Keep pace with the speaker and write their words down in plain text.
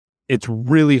it's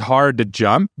really hard to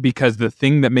jump because the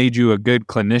thing that made you a good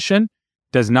clinician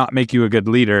does not make you a good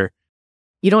leader.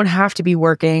 You don't have to be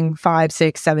working 5,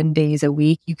 6, 7 days a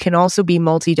week. You can also be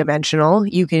multidimensional.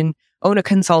 You can own a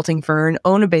consulting firm,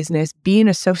 own a business, be an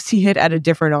associate at a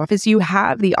different office. You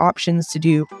have the options to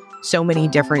do so many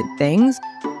different things.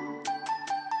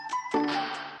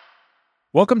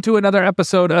 Welcome to another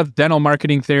episode of Dental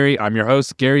Marketing Theory. I'm your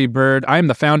host, Gary Bird. I'm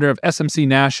the founder of SMC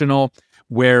National,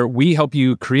 where we help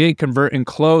you create, convert, and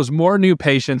close more new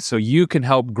patients so you can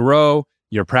help grow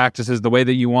your practices the way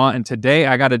that you want. And today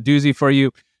I got a doozy for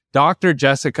you. Dr.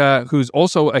 Jessica, who's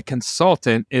also a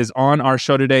consultant, is on our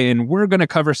show today, and we're going to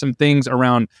cover some things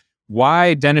around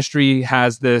why dentistry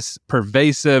has this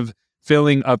pervasive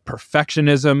feeling of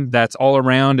perfectionism that's all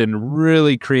around and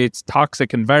really creates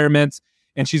toxic environments.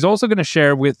 And she's also going to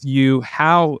share with you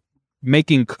how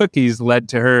making cookies led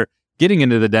to her getting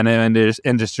into the dental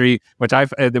industry, which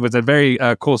it was a very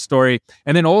cool story.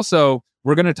 And then also,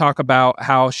 we're going to talk about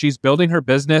how she's building her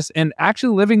business and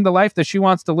actually living the life that she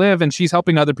wants to live, and she's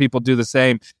helping other people do the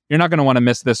same. You're not going to want to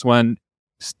miss this one.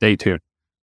 Stay tuned.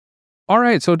 All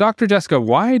right, so Dr. Jessica,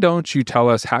 why don't you tell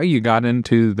us how you got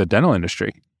into the dental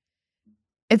industry?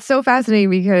 It's so fascinating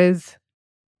because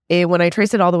when I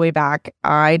trace it all the way back,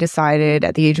 I decided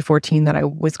at the age of 14 that I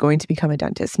was going to become a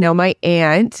dentist. Now, my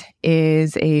aunt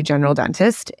is a general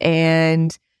dentist,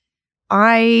 and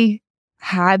I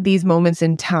had these moments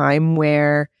in time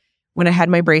where when I had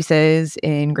my braces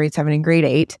in grade 7 and grade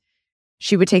 8,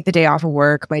 she would take the day off of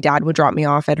work. My dad would drop me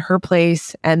off at her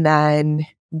place, and then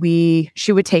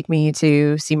she would take me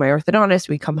to see my orthodontist.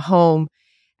 We'd come home,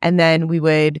 and then we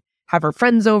would have our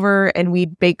friends over, and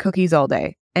we'd bake cookies all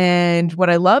day. And what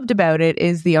I loved about it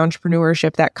is the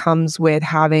entrepreneurship that comes with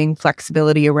having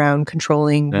flexibility around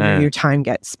controlling where your time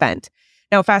gets spent.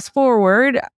 Now, fast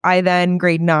forward, I then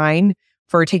grade 9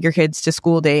 for Take Your Kids to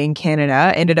School Day in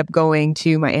Canada, ended up going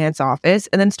to my aunt's office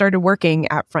and then started working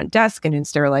at front desk and in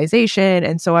sterilization.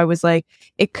 And so I was like,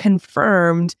 it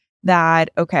confirmed that,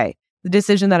 okay, the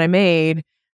decision that I made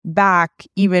back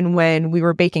even when we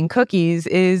were baking cookies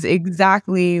is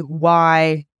exactly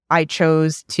why I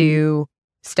chose to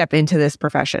step into this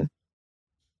profession.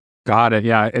 Got it.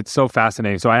 Yeah, it's so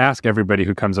fascinating. So I ask everybody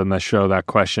who comes on the show that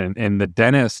question, and the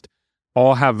dentist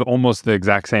all have almost the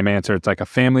exact same answer. It's like a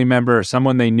family member or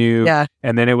someone they knew. Yeah.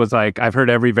 And then it was like, I've heard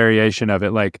every variation of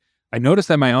it. Like, I noticed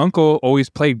that my uncle always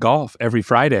played golf every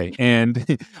Friday.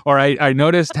 And, or I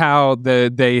noticed how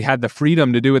they had the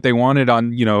freedom to do what they wanted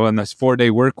on, on this 4-day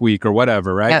work week or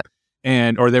whatever, right? Yeah.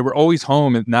 And, or they were always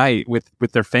home at night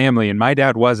with their family, and my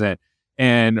dad wasn't,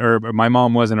 or my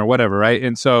mom wasn't, or whatever, right?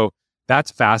 And so that's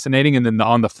fascinating. And then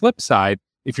on the flip side,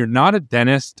 if you're not a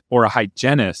dentist or a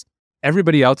hygienist,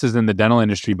 everybody else is in the dental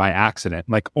industry by accident.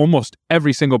 Like almost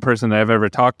every single person that I've ever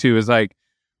talked to is like,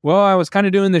 well, I was kind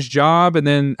of doing this job, and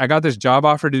then I got this job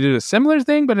offer to do a similar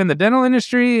thing, but in the dental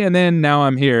industry, and then now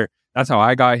I'm here. That's how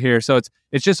I got here. So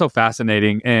it's just so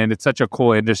fascinating, and it's such a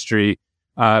cool industry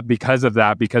because of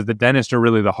that, because the dentists are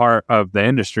really the heart of the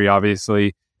industry,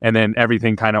 obviously, and then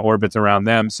everything kind of orbits around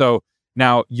them. So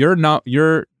now you're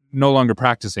no longer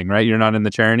practicing, right? You're not in the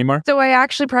chair anymore? So I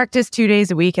actually practice 2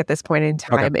 days a week at this point in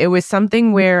time. Okay. It was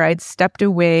something where I'd stepped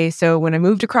away. So when I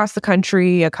moved across the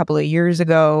country a couple of years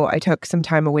ago, I took some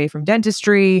time away from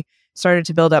dentistry, started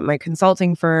to build up my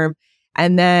consulting firm.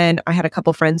 And then I had a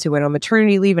couple friends who went on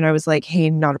maternity leave, and I was like, hey,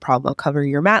 not a problem. I'll cover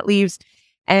your mat leaves.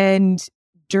 And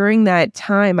during that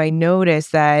time, I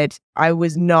noticed that I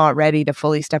was not ready to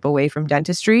fully step away from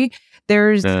dentistry.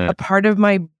 There's a part of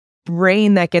my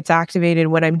brain that gets activated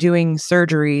when I'm doing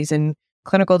surgeries and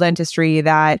clinical dentistry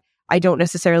that I don't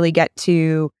necessarily get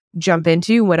to jump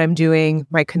into when I'm doing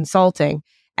my consulting.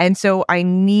 And so I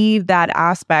need that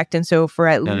aspect. And so for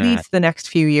at least the next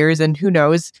few years, and who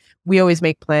knows, we always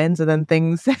make plans and then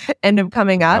things end up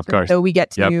coming up. So we get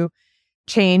to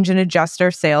change and adjust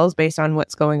our sales based on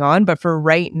what's going on. But for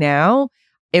right now,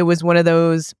 it was one of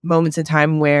those moments in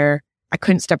time where I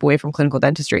couldn't step away from clinical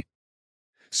dentistry.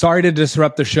 Sorry to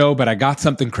disrupt the show, but I got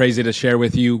something crazy to share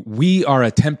with you. We are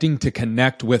attempting to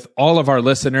connect with all of our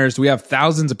listeners. We have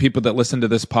thousands of people that listen to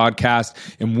this podcast,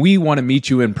 and we want to meet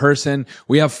you in person.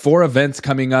 We have 4 events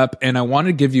coming up, and I want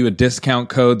to give you a discount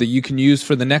code that you can use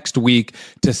for the next week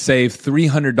to save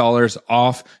 $300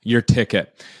 off your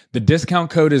ticket. The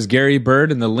discount code is Gary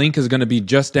Bird, and the link is going to be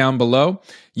just down below.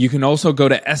 You can also go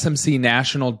to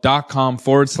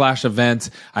smcnational.com/events.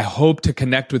 I hope to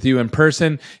connect with you in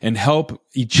person and help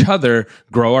each other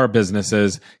grow our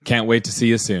businesses. Can't wait to see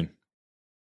you soon.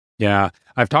 Yeah,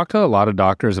 I've talked to a lot of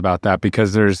doctors about that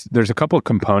because there's a couple of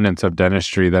components of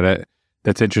dentistry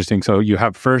that's interesting. So you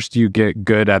get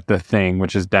good at the thing,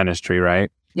 which is dentistry, right?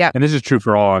 Yeah. And this is true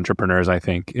for all entrepreneurs, I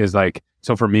think, is like,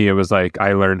 so for me, it was like,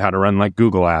 I learned how to run like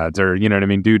Google ads or, you know what I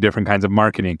mean? Do different kinds of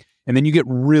marketing. And then you get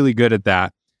really good at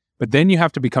that. But then you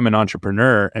have to become an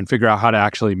entrepreneur and figure out how to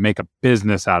actually make a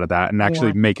business out of that and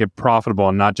actually make it profitable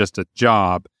and not just a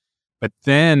job. But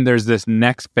then there's this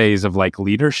next phase of like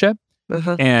leadership.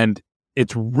 And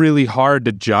it's really hard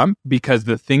to jump because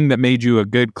the thing that made you a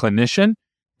good clinician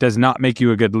does not make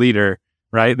you a good leader,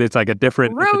 right? It's like it's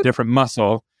a different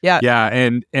muscle. Yeah.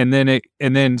 And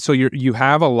then so you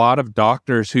have a lot of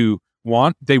doctors who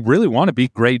they really want to be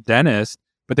great dentists,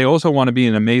 but they also want to be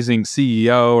an amazing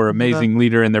CEO or amazing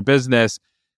leader in their business.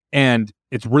 And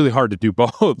it's really hard to do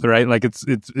both, right? Like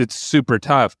it's super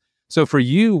tough. So for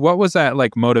you, what was that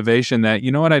like motivation that,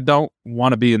 you know what, I don't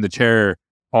want to be in the chair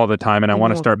all the time and I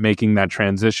want to start making that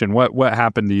transition? What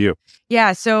happened to you?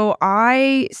 Yeah, so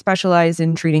I specialize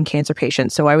in treating cancer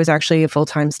patients. So I was actually a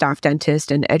full-time staff dentist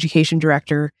and education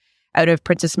director out of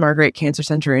Princess Margaret Cancer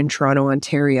Centre in Toronto,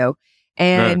 Ontario.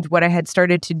 And what I had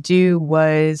started to do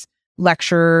was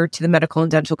lecture to the medical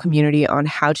and dental community on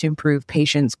how to improve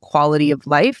patients' quality of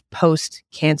life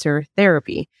post-cancer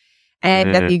therapy.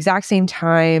 And at the exact same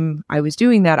time I was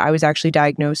doing that, I was actually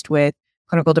diagnosed with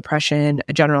clinical depression,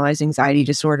 a generalized anxiety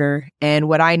disorder, and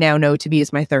what I now know to be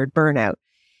is my third burnout.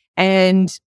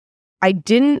 And I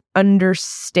didn't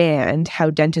understand how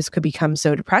dentists could become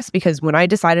so depressed because when I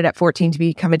decided at 14 to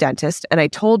become a dentist and I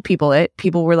told people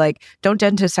people were like, don't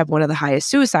dentists have one of the highest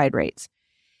suicide rates?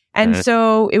 And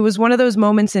so it was one of those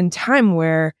moments in time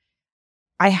where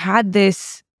I had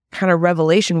this kind of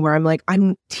revelation where I'm like,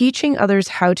 I'm teaching others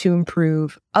how to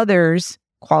improve others'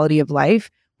 quality of life.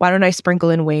 Why don't I sprinkle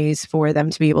in ways for them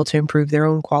to be able to improve their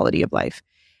own quality of life?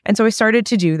 And so I started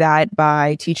to do that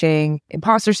by teaching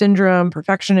imposter syndrome,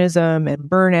 perfectionism, and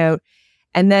burnout.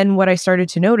 And then what I started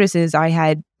to notice is I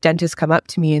had dentists come up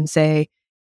to me and say,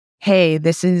 hey,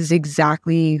 this is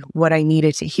exactly what I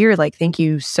needed to hear. Like, thank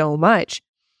you so much.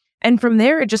 And from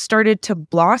there, it just started to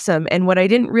blossom. And what I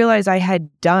didn't realize I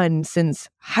had done since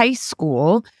high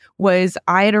school was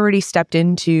I had already stepped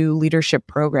into leadership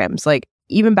programs. Like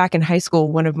even back in high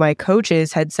school, one of my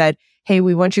coaches had said, hey,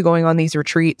 we want you going on these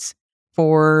retreats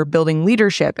for building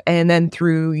leadership. And then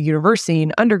through university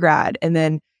and undergrad and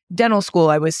then dental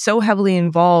school, I was so heavily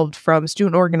involved from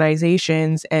student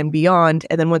organizations and beyond.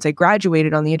 And then once I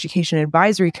graduated on the education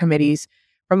advisory committees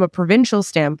from a provincial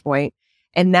standpoint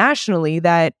and nationally,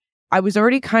 that I was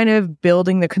already kind of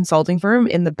building the consulting firm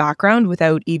in the background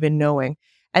without even knowing.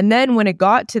 And then when it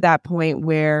got to that point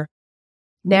where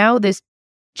now this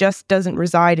just doesn't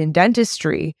reside in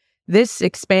dentistry, this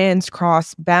expands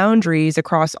cross boundaries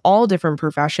across all different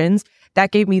professions.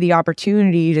 That gave me the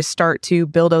opportunity to start to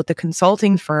build out the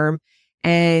consulting firm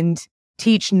and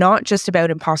teach not just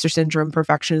about imposter syndrome,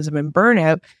 perfectionism, and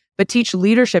burnout, but teach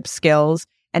leadership skills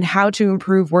and how to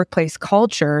improve workplace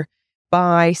culture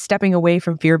by stepping away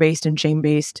from fear-based and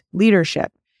shame-based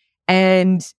leadership.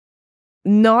 And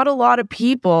not a lot of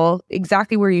people,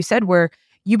 exactly where you said, where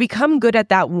you become good at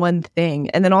that one thing,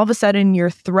 and then all of a sudden you're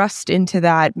thrust into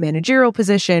that managerial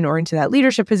position or into that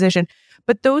leadership position,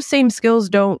 but those same skills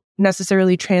don't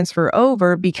necessarily transfer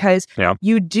over because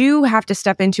you do have to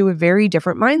step into a very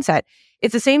different mindset.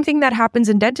 It's the same thing that happens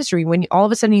in dentistry when all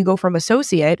of a sudden you go from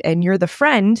associate and you're the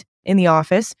friend in the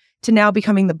office to now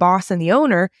becoming the boss and the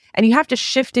owner, and you have to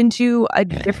shift into a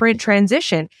different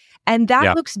transition. And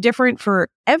that looks different for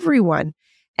everyone.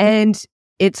 And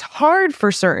it's hard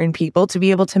for certain people to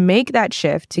be able to make that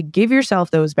shift, to give yourself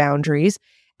those boundaries,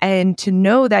 and to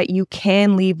know that you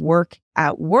can leave work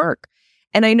at work.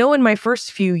 And I know in my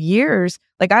first few years,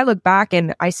 like I look back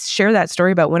and I share that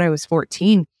story about when I was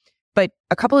 14, but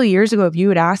a couple of years ago, if you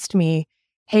had asked me,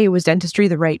 hey, was dentistry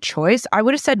the right choice? I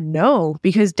would have said no,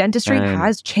 because dentistry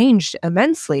has changed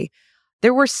immensely.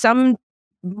 There were some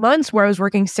months where I was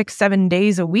working 6-7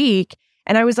 days a week.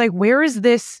 And I was like, where is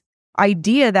this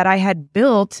idea that I had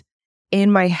built in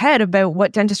my head about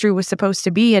what dentistry was supposed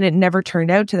to be? And it never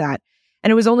turned out to that.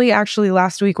 And it was only actually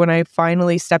last week when I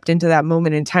finally stepped into that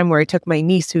moment in time where I took my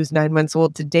niece, who's 9 months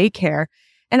old, to daycare.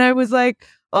 And I was like,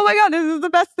 oh my God, this is the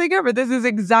best thing ever. This is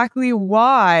exactly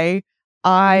why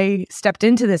I stepped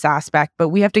into this aspect. But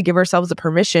we have to give ourselves the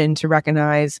permission to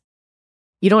recognize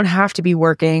you don't have to be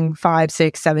working 5,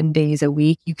 6, 7 days a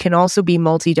week. You can also be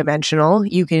multidimensional.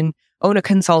 You can own a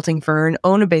consulting firm,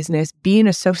 own a business, be an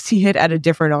associate at a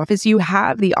different office. You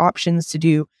have the options to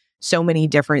do so many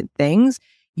different things.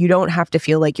 You don't have to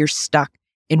feel like you're stuck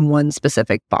in one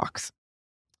specific box.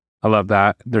 I love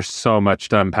that. There's so much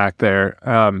to unpack there.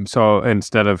 So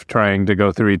instead of trying to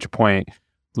go through each point,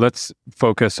 let's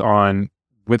focus on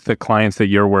with the clients that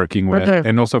you're working with,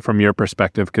 and also from your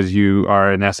perspective, because you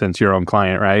are in essence your own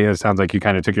client, right? It sounds like you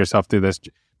kind of took yourself through this,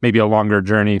 maybe a longer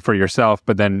journey for yourself,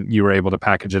 but then you were able to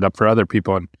package it up for other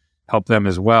people and help them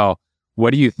as well.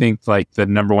 What do you think like the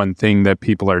number one thing that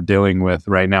people are dealing with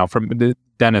right now, from the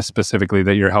dentist specifically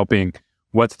that you're helping?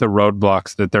 What's the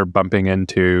roadblocks that they're bumping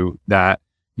into that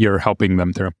you're helping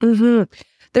them through?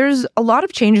 There's a lot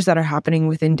of changes that are happening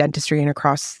within dentistry and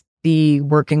across the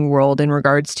working world in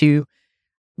regards to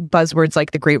buzzwords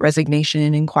like the Great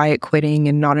Resignation and quiet quitting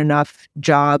and not enough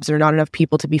jobs or not enough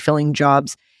people to be filling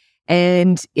jobs.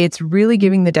 And it's really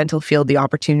giving the dental field the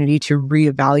opportunity to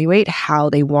reevaluate how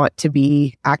they want to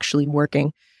be actually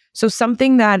working. So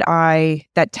something that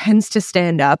tends to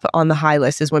stand up on the high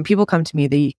list is when people come to me,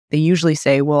 they usually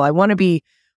say, well, I want to be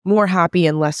more happy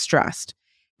and less stressed.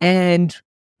 And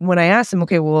when I ask them,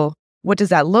 okay, well, what does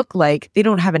that look like? They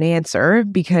don't have an answer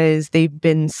because they've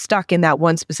been stuck in that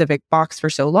one specific box for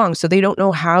so long. So they don't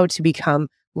know how to become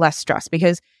less stressed,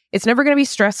 because it's never going to be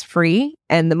stress-free.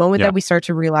 And the moment that we start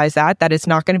to realize that it's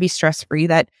not going to be stress-free,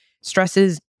 that stress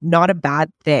is not a bad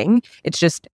thing. It's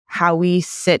just how we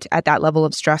sit at that level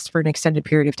of stress for an extended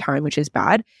period of time, which is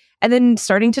bad. And then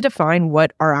starting to define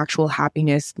what our actual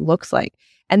happiness looks like.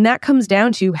 And that comes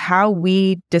down to how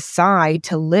we decide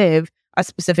to live a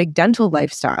specific dental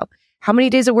lifestyle. How many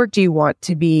days of work do you want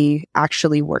to be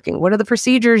actually working? What are the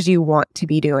procedures you want to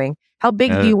be doing? How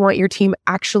big do you want your team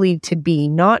actually to be?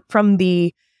 Not from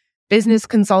the business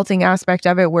consulting aspect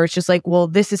of it, where it's just like, well,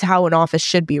 this is how an office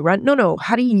should be run. No.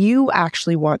 How do you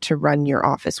actually want to run your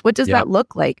office? What does that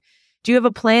look like? Do you have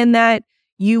a plan that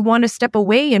you want to step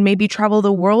away and maybe travel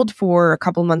the world for a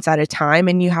couple months at a time,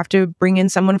 and you have to bring in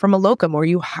someone from a locum, or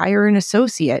you hire an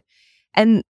associate?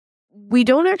 And we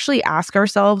don't actually ask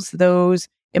ourselves those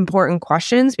important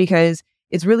questions because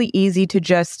it's really easy to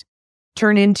just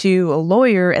turn into a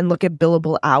lawyer and look at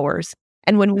billable hours.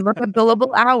 And when we look at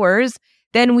billable hours,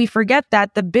 then we forget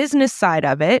that the business side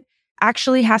of it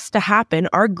actually has to happen.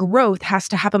 Our growth has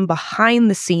to happen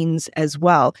behind the scenes as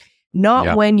well,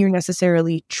 not when you're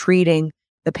necessarily treating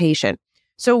the patient.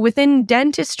 So within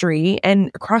dentistry and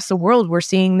across the world, we're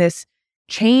seeing this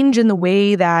change in the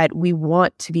way that we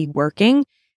want to be working.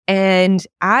 And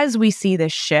as we see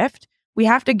this shift, we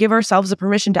have to give ourselves the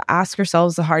permission to ask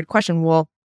ourselves the hard question. Well,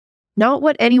 not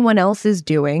what anyone else is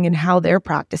doing and how they're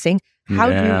practicing. How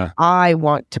do I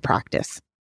want to practice?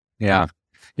 Yeah.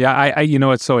 I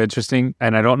it's so interesting,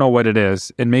 and I don't know what it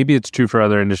is, and maybe it's true for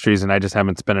other industries and I just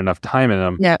haven't spent enough time in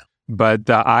them. Yeah. But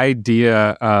the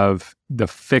idea of the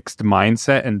fixed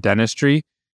mindset in dentistry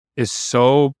is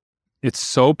so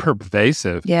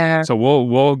pervasive. Yeah. So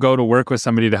we'll go to work with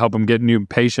somebody to help them get new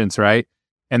patients, right?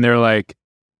 And they're like,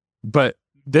 but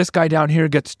this guy down here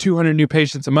gets 200 new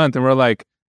patients a month. And we're like,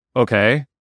 okay,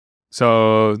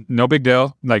 so no big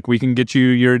deal. Like, we can get you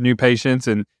your new patients,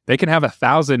 and they can have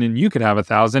 1,000 and you could have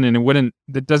 1,000. And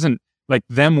it doesn't, like,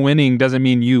 them winning doesn't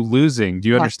mean you losing. Do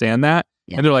you understand that?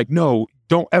 Yeah. And they're like, no,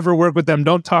 don't ever work with them.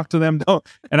 Don't talk to them. Don't.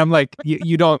 And I'm like,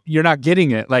 you're not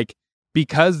getting it. Like,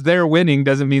 because they're winning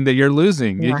doesn't mean that you're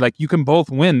losing. Yeah. Like, you can both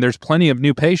win. There's plenty of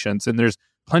new patients and there's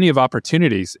plenty of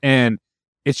opportunities. And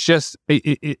it's just,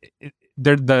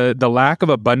 the lack of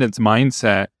abundance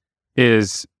mindset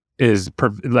is it's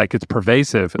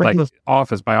pervasive, like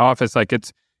office by office. Like,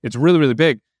 it's really, really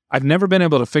big. I've never been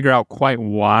able to figure out quite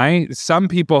why. Some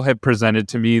people have presented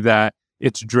to me that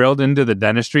it's drilled into the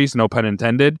dentistries, no pun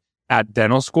intended, at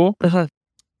dental school.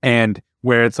 And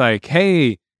where it's like,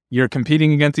 hey, you're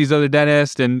competing against these other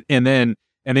dentists, and then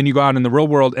you go out in the real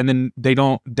world, and then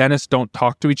dentists don't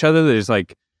talk to each other. They just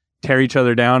like tear each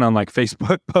other down on like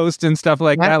Facebook posts and stuff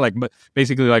like that, like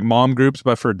basically like mom groups,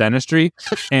 but for dentistry,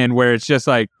 and where it's just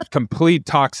like complete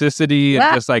toxicity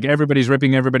and just like everybody's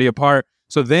ripping everybody apart.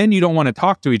 So then you don't want to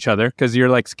talk to each other because you're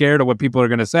like scared of what people are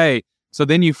going to say. So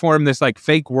then you form this like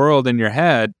fake world in your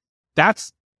head.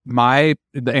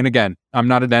 And again, I'm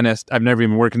not a dentist. I've never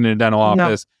even worked in a dental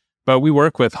office, but we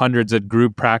work with hundreds of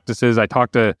group practices. I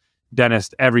talk to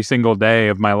dentists every single day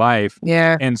of my life.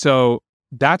 Yeah. And so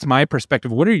that's my perspective.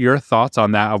 What are your thoughts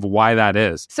on that, of why that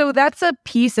is? So that's a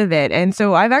piece of it. And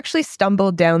so I've actually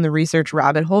stumbled down the research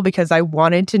rabbit hole because I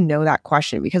wanted to know that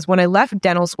question. Because when I left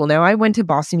dental school, now I went to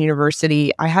Boston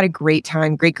University. I had a great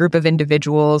time, great group of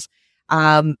individuals.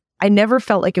 I never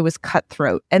felt like it was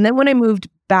cutthroat. And then when I moved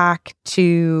back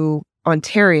to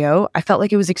Ontario, I felt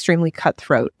like it was extremely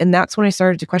cutthroat. And that's when I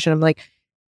started to question. I'm like,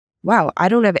 wow, I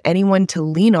don't have anyone to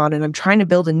lean on. And I'm trying to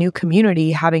build a new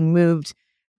community, having moved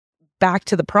back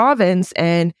to the province.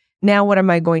 And now what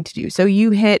am I going to do? So you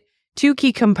hit two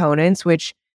key components,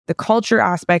 which the culture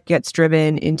aspect gets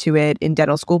driven into it in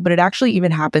dental school, but it actually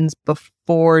even happens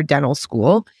before dental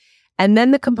school. And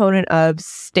then the component of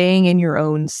staying in your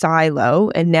own silo,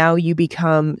 and now you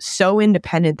become so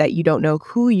independent that you don't know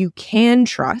who you can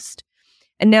trust.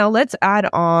 And now let's add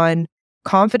on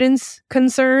confidence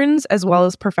concerns as well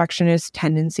as perfectionist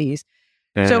tendencies.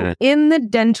 So in the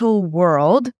dental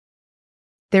world,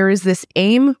 there is this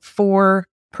aim for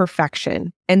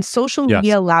perfection, and social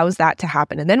media allows that to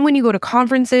happen. And then when you go to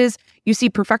conferences, you see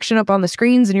perfection up on the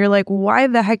screens and you're like, why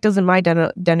the heck doesn't my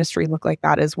dentistry look like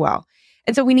that as well?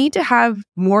 And so we need to have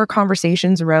more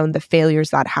conversations around the failures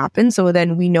that happen so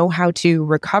then we know how to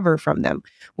recover from them.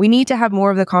 We need to have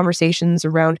more of the conversations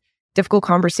around difficult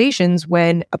conversations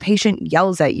when a patient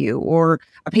yells at you, or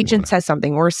a patient says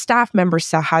something, or a staff member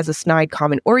has a snide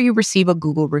comment, or you receive a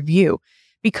Google review.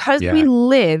 Because we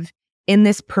live in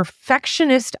this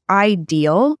perfectionist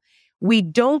ideal, we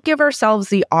don't give ourselves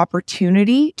the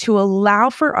opportunity to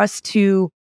allow for us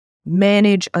to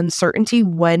manage uncertainty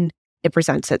when it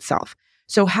presents itself.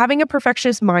 So having a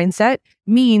perfectionist mindset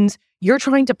means you're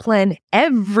trying to plan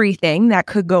everything that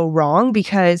could go wrong,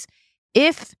 because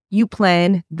if you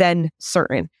plan, then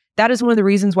certain. That is one of the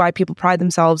reasons why people pride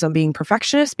themselves on being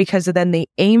perfectionists, because then they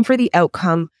aim for the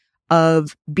outcome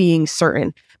of being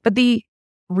certain. But the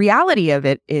reality of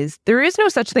it is there is no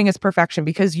such thing as perfection,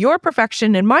 because your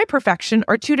perfection and my perfection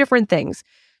are two different things.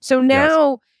 So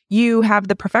now you have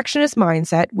the perfectionist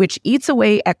mindset, which eats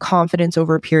away at confidence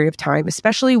over a period of time,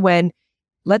 especially when,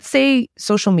 let's say,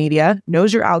 social media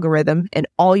knows your algorithm and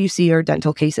all you see are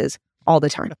dental cases all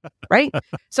the time, right?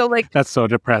 So like, that's so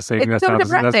depressing. That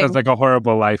sounds like a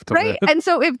horrible life to live. And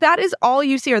so if that is all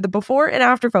you see are the before and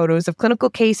after photos of clinical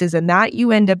cases, and that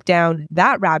you end up down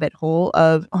that rabbit hole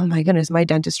of, oh my goodness, my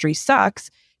dentistry sucks.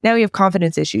 Now you have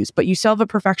confidence issues, but you still have a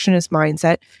perfectionist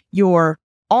mindset. You're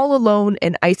all alone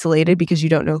and isolated because you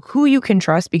don't know who you can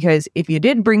trust, because if you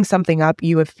did bring something up,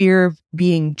 you have fear of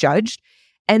being judged.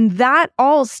 And that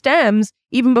all stems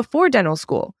even before dental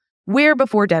school. Where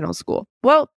before dental school?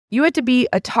 Well, you had to be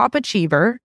a top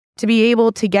achiever to be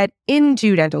able to get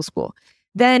into dental school.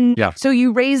 Then, so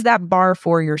you raise that bar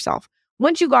for yourself.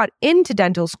 Once you got into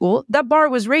dental school, that bar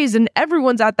was raised and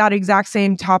everyone's at that exact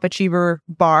same top achiever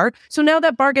bar. So now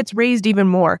that bar gets raised even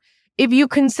more. If you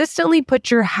consistently put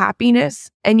your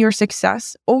happiness and your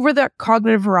success over that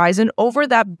cognitive horizon, over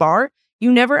that bar,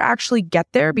 you never actually get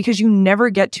there, because you never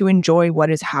get to enjoy what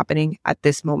is happening at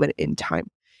this moment in time.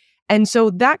 And so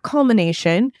that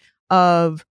culmination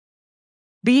of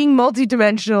being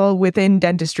multidimensional within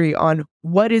dentistry on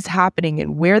what is happening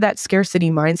and where that scarcity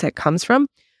mindset comes from,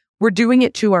 we're doing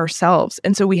it to ourselves.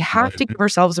 And so we have to give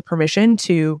ourselves a permission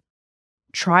to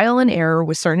trial and error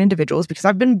with certain individuals, because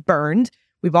I've been burned.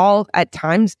 We've all at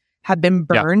times have been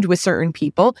burned with certain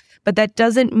people, but that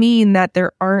doesn't mean that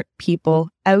there aren't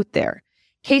people out there.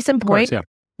 Case in point,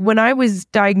 when I was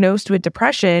diagnosed with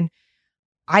depression,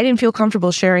 I didn't feel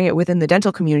comfortable sharing it within the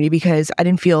dental community because I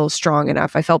didn't feel strong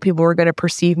enough. I felt people were going to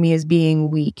perceive me as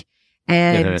being weak.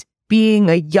 And being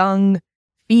a young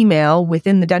female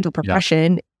within the dental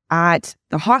profession at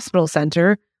the hospital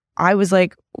center, I was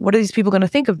like, what are these people going to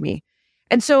think of me?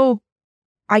 And so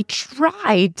I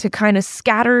tried to kind of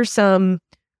scatter some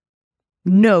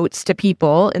notes to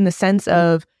people in the sense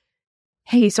of,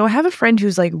 hey, so I have a friend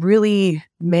who's like really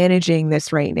managing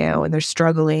this right now and they're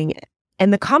struggling.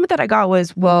 And the comment that I got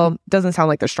was, well, doesn't sound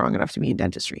like they're strong enough to be in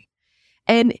dentistry.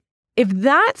 And if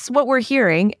that's what we're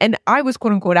hearing, and I was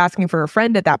quote unquote asking for a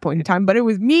friend at that point in time, but it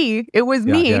was me,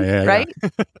 right?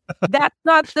 That's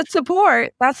not the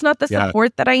support. That's not the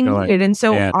support that I needed. And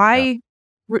so I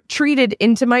retreated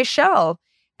into my shell.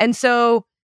 And so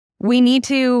we need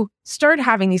to start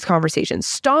having these conversations,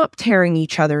 stop tearing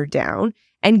each other down,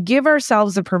 and give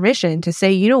ourselves the permission to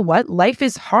say, you know what, life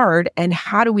is hard. And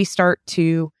how do we start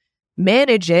to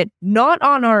manage it, not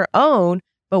on our own,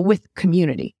 but with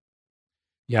community?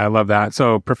 Yeah, I love that.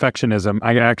 So perfectionism,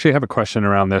 I actually have a question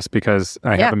around this because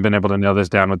I haven't been able to nail this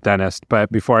down with dentists.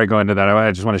 But before I go into that,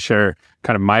 I just want to share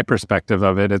kind of my perspective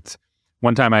of it. It's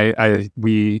one time a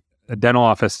dental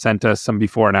office sent us some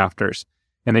before and afters.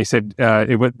 And they said,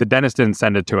 the dentist didn't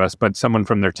send it to us, but someone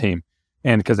from their team.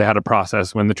 And because they had a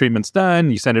process, when the treatment's done,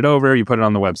 you send it over, you put it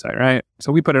on the website, right?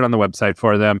 So we put it on the website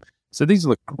for them. So these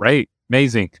look great,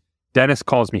 amazing. Dentist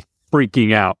calls me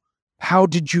freaking out. How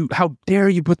dare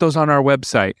you put those on our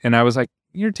website? And I was like,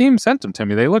 your team sent them to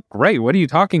me. They look great. What are you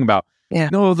talking about? Yeah.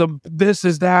 No, this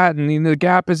is that. And the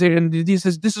gap is it. And this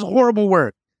is horrible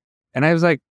work. And I was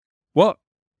like, well,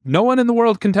 no one in the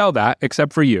world can tell that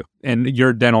except for you and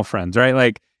your dental friends, right?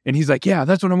 Like, and he's like, yeah,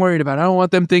 that's what I'm worried about. I don't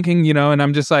want them thinking, and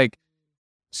I'm just like,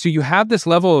 so you have this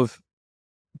level of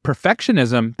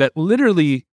perfectionism that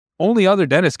literally only other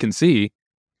dentists can see,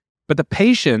 but the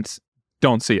patients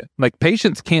don't see it. Like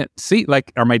patients can't see,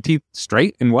 like, are my teeth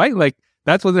straight and white? Like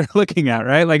that's what they're looking at,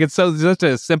 right? Like it's such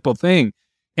a simple thing.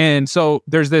 And so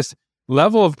there's this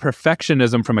level of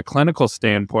perfectionism from a clinical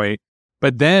standpoint,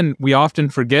 but then we often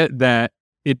forget that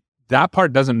that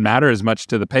part doesn't matter as much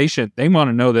to the patient. They want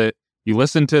to know that you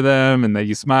listened to them and that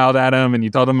you smiled at them and you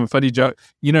told them a funny joke,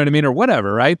 you know what I mean? Or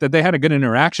whatever, right? That they had a good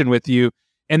interaction with you.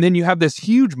 And then you have this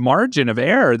huge margin of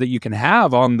error that you can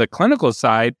have on the clinical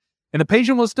side, and the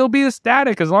patient will still be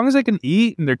ecstatic as long as they can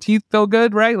eat and their teeth feel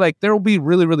good, right? Like they'll be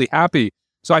really, really happy.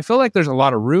 So I feel like there's a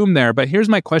lot of room there. But here's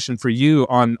my question for you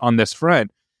on this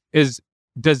front is,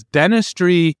 does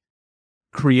dentistry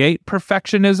create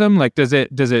perfectionism? Like, does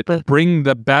it bring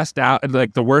the best out,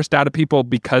 like the worst out of people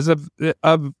because of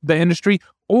the industry?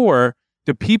 Or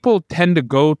do people tend to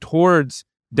go towards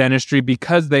dentistry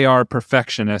because they are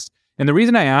perfectionists? And the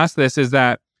reason I ask this is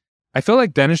that I feel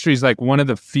like dentistry is like one of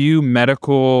the few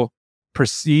medical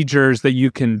procedures that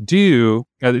you can do,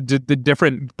 the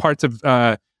different parts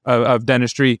of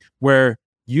dentistry, where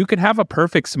you can have a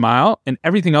perfect smile and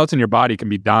everything else in your body can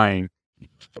be dying.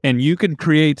 And you can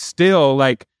create still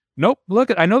like, nope,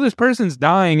 I know this person's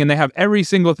dying and they have every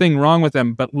single thing wrong with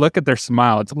them, but look at their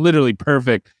smile. It's literally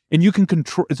perfect. And you can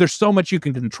control, there's so much you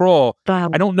can control.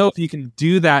 I don't know if you can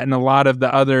do that in a lot of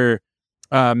the other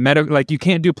medical, like you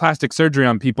can't do plastic surgery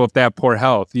on people if they have poor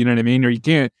health. You know what I mean? Or you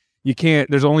can't,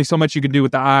 there's only so much you can do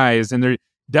with the eyes, and there's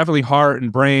definitely heart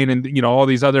and brain and, you know, all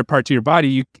these other parts of your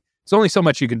body. It's only so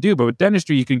much you can do, but with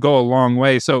dentistry, you can go a long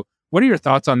way. So what are your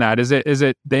thoughts on that? Is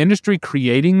it the industry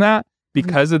creating that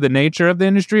because of the nature of the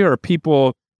industry, or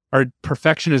are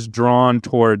perfectionists drawn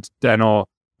towards the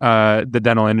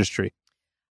dental industry?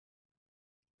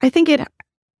 I think you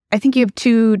have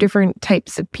two different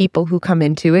types of people who come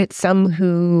into it. Some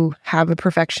who have a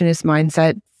perfectionist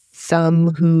mindset,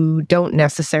 some who don't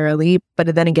necessarily,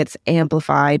 but then it gets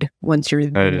amplified once you're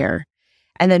there.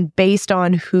 And then based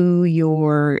on who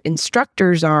your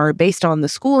instructors are, based on the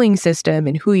schooling system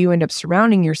and who you end up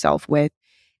surrounding yourself with,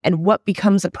 and what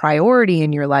becomes a priority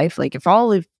in your life, like if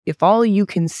all you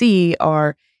can see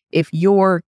are if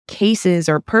your cases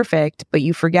are perfect, but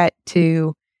you forget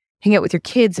to hang out with your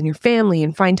kids and your family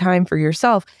and find time for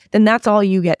yourself, then that's all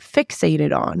you get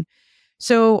fixated on.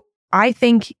 So I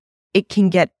think it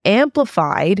can get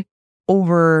amplified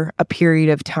over a period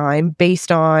of time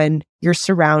based on your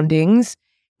surroundings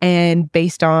and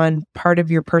based on part of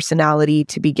your personality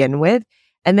to begin with.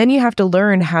 And then you have to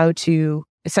learn how to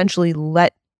essentially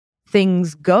let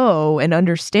things go and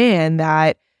understand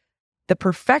that the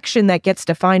perfection that gets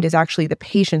defined is actually the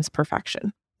patient's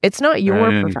perfection. It's not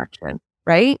your perfection,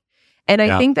 right? And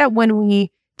I think that when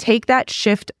we take that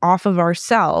shift off of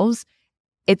ourselves,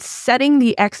 it's setting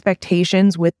the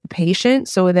expectations with the patient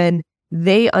so then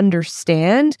they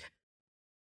understand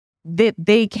that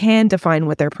they can define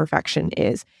what their perfection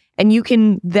is. And you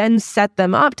can then set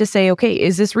them up to say, okay,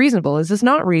 is this reasonable? Is this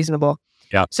not reasonable?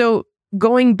 Yeah. So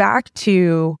going back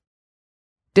to,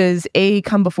 does A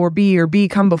come before B or B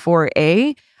come before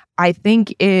A? I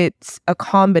think it's a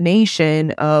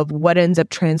combination of what ends up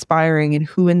transpiring and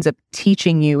who ends up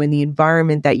teaching you in the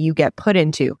environment that you get put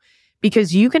into.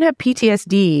 Because you can have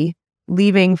PTSD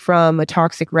leaving from a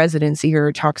toxic residency or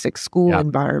a toxic school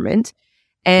environment,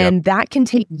 and that can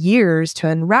take years to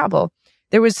unravel.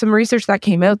 There was some research that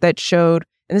came out that showed,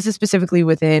 and this is specifically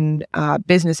within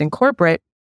business and corporate,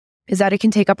 is that it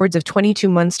can take upwards of 22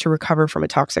 months to recover from a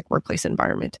toxic workplace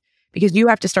environment, because you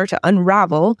have to start to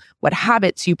unravel what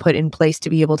habits you put in place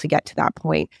to be able to get to that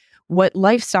point, what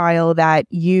lifestyle that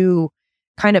you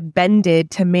kind of bended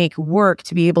to make work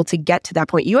to be able to get to that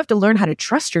point. You have to learn how to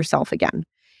trust yourself again.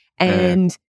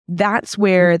 And that's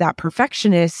where that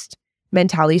perfectionist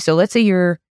mentality. So let's say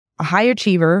you're a high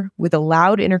achiever with a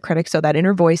loud inner critic, so that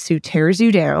inner voice who tears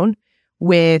you down,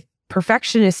 with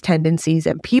perfectionist tendencies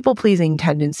and people-pleasing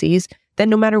tendencies, then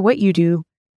no matter what you do,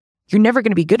 you're never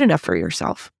going to be good enough for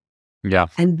yourself. Yeah.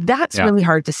 And that's really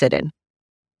hard to sit in.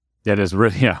 It is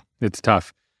really, it's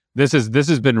tough. This has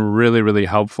been really, really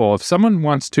helpful. If someone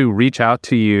wants to reach out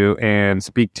to you and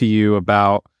speak to you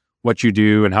about what you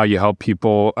do and how you help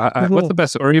people, what's the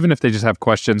best, or even if they just have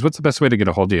questions, what's the best way to get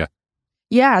a hold of you?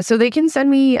 Yeah, so they can send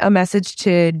me a message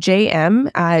to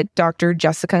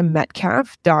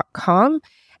jm@drjessicametcalfe.com.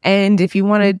 And if you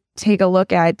want to take a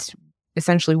look at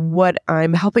essentially what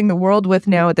I'm helping the world with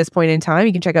now at this point in time,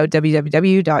 you can check out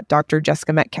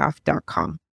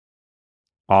www.drjessicametcalfe.com.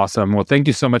 Awesome. Well, thank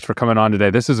you so much for coming on today.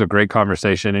 This is a great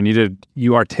conversation, and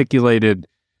you articulated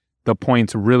the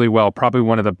points really well. Probably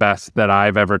one of the best that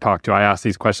I've ever talked to. I asked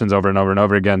these questions over and over and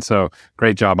over again. So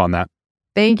great job on that.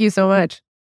 Thank you so much.